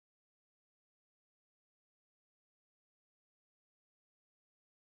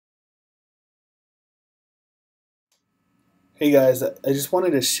Hey guys, I just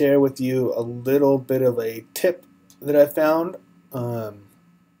wanted to share with you a little bit of a tip that I found. I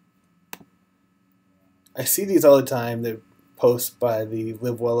see these all the time. They're posts by the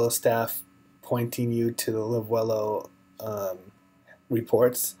Livewello staff pointing you to the Livewello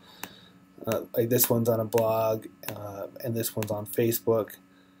reports. Like this one's on a blog and this one's on Facebook.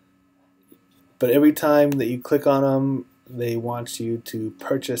 But every time that you click on them, they want you to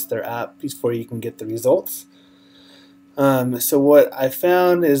purchase their app before you can get the results. So what I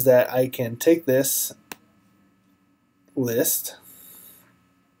found is that I can take this list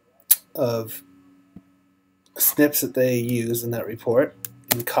of snips that they use in that report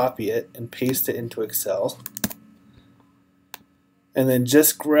and copy it and paste it into Excel, and then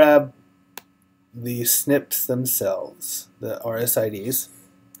just grab the snips themselves, the RSIDs,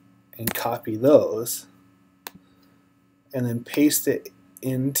 and copy those and then paste it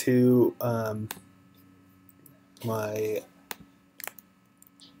into my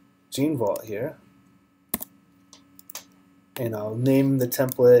Gene Vault here, and I'll name the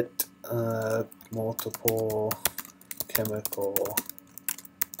template multiple chemical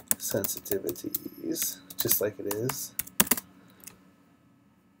sensitivities, just like it is,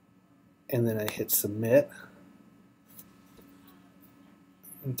 and then I hit submit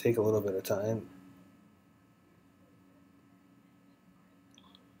and take a little bit of time.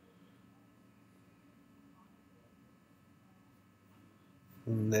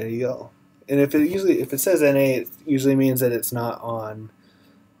 And there you go. And if it says NA, it usually means that it's not on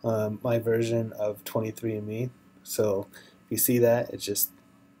my version of 23andMe. So if you see that, it's just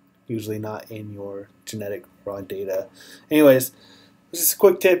usually not in your genetic raw data. Anyways, just a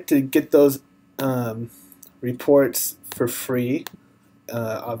quick tip to get those reports for free.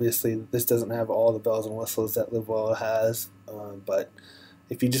 Obviously, this doesn't have all the bells and whistles that Livewello has, but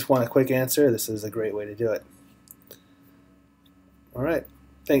if you just want a quick answer, this is a great way to do it. All right.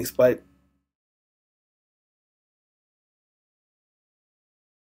 Thanks. Bye.